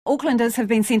Aucklanders have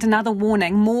been sent another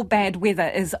warning. More bad weather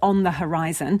is on the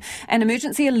horizon. An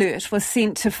emergency alert was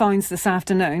sent to phones this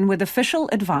afternoon with official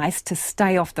advice to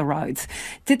stay off the roads.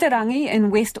 Titirangi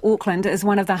in West Auckland is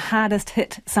one of the hardest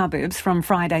hit suburbs from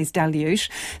Friday's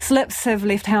deluge. Slips have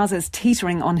left houses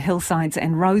teetering on hillsides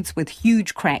and roads with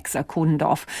huge cracks are cordoned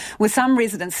off, with some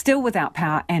residents still without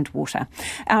power and water.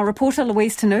 Our reporter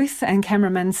Louise Tanuth and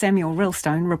cameraman Samuel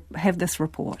Rillstone have this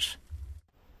report.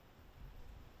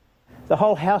 The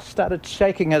whole house started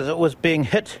shaking as it was being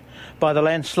hit by the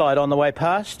landslide on the way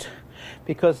past,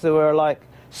 because there were like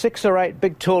 6 or 8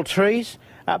 big tall trees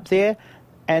up there,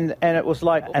 and it was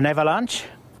like an avalanche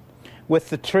with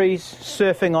the trees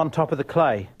surfing on top of the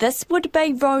clay. This Wood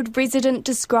Bay Road resident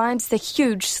describes the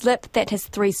huge slip that his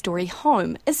 3-storey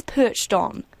home is perched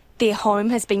on. Their home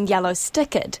has been yellow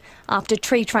stickered after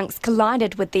tree trunks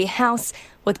collided with their house,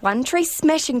 with one tree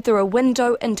smashing through a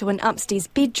window into an upstairs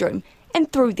bedroom and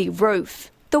through the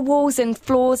roof. The walls and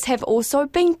floors have also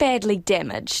been badly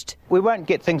damaged. We won't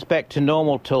get things back to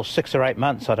normal till 6 or 8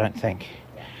 months, I don't think.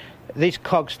 These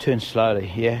cogs turn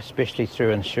slowly, especially through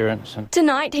insurance.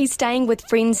 Tonight he's staying with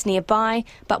friends nearby,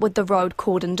 but with the road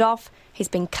cordoned off, he's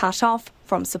been cut off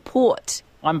from support.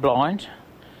 I'm blind,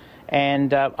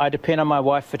 and I depend on my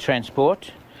wife for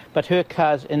transport, but her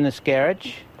car's in this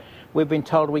garage. We've been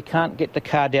told we can't get the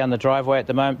car down the driveway at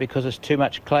the moment because there's too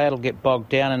much clay, it'll get bogged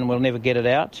down and we'll never get it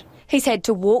out. He's had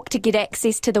to walk to get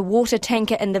access to the water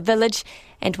tanker in the village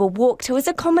and will walk to his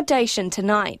accommodation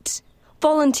tonight.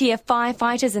 Volunteer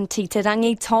firefighters in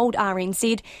Titirangi told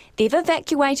RNZ they've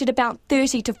evacuated about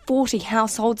 30 to 40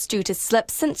 households due to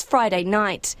slips since Friday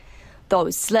night.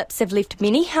 Those slips have left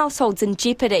many households in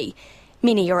jeopardy.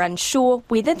 Many are unsure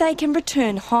whether they can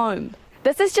return home.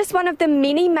 This is just one of the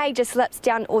many major slips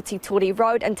down Otitori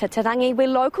Road in Titirangi, where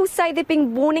locals say they've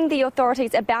been warning the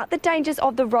authorities about the dangers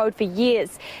of the road for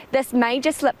years. This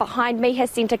major slip behind me has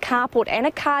sent a carport and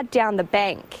a car down the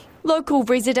bank. Local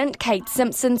resident Kate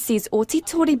Simpson says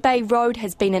Otitori Bay Road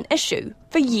has been an issue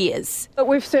for years. But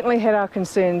we've certainly had our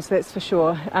concerns, that's for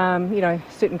sure.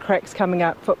 Certain cracks coming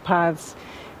up, footpaths,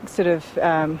 sort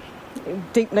of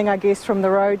deepening, I guess, from the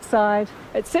roadside.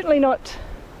 It's certainly not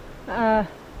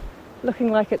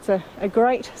looking like it's a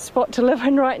great spot to live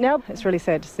in right now. It's really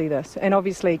sad to see this. And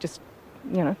obviously just,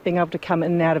 being able to come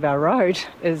in and out of our road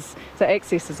so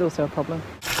access is also a problem.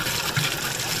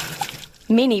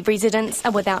 Many residents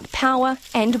are without power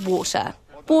and water.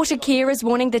 Watercare is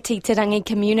warning the Titirangi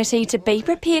community to be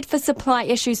prepared for supply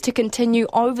issues to continue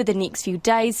over the next few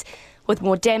days, with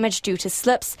more damage due to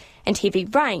slips and heavy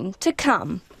rain to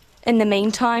come. In the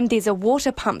meantime, there's a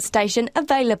water pump station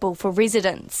available for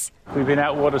residents. We've been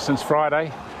out water since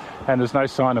Friday and there's no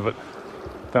sign of it.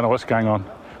 Don't know what's going on.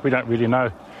 We don't really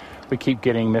know. We keep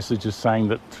getting messages saying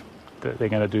that they're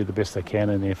going to do the best they can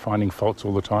and they're finding faults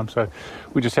all the time. So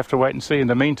we just have to wait and see. In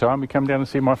the meantime, we come down and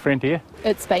see my friend here.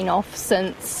 It's been off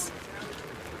since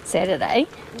Saturday.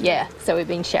 Yeah, so we've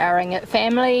been showering at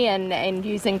family and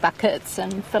using buckets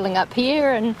and filling up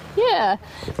here and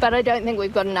but I don't think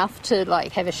we've got enough to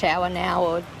have a shower now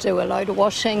or do a load of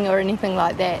washing or anything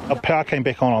like that. Our power came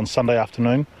back on Sunday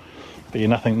afternoon, but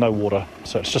no water.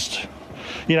 So it's just,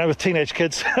 with teenage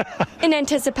kids. In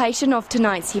anticipation of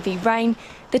tonight's heavy rain,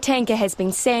 the tanker has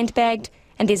been sandbagged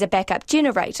and there's a backup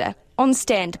generator on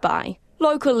standby.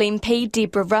 Local MP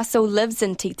Deborah Russell lives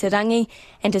in Titirangi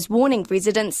and is warning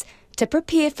residents to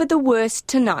prepare for the worst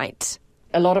tonight.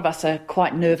 A lot of us are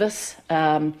quite nervous.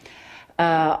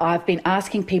 I've been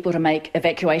asking people to make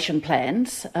evacuation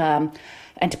plans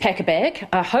and to pack a bag.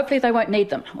 Hopefully they won't need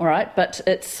them, all right? But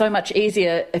it's so much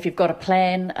easier if you've got a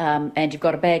plan and you've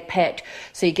got a bag packed,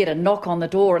 so you get a knock on the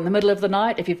door in the middle of the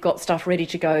night. If you've got stuff ready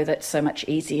to go, that's so much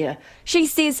easier. She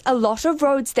says a lot of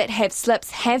roads that have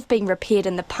slips have been repaired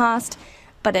in the past,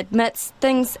 but admits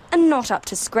things are not up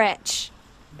to scratch.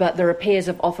 But the repairs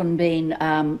have often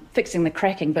been fixing the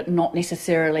cracking, but not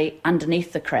necessarily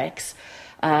underneath the cracks.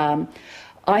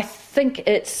 I think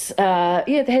it's, there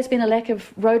has been a lack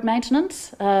of road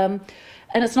maintenance. And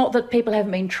it's not that people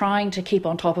haven't been trying to keep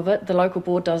on top of it. The local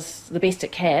board does the best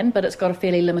it can, but it's got a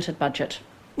fairly limited budget.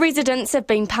 Residents have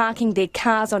been parking their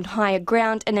cars on higher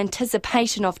ground in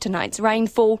anticipation of tonight's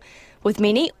rainfall, with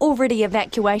many already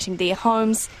evacuating their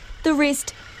homes, the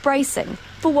rest bracing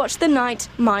for what the night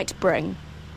might bring.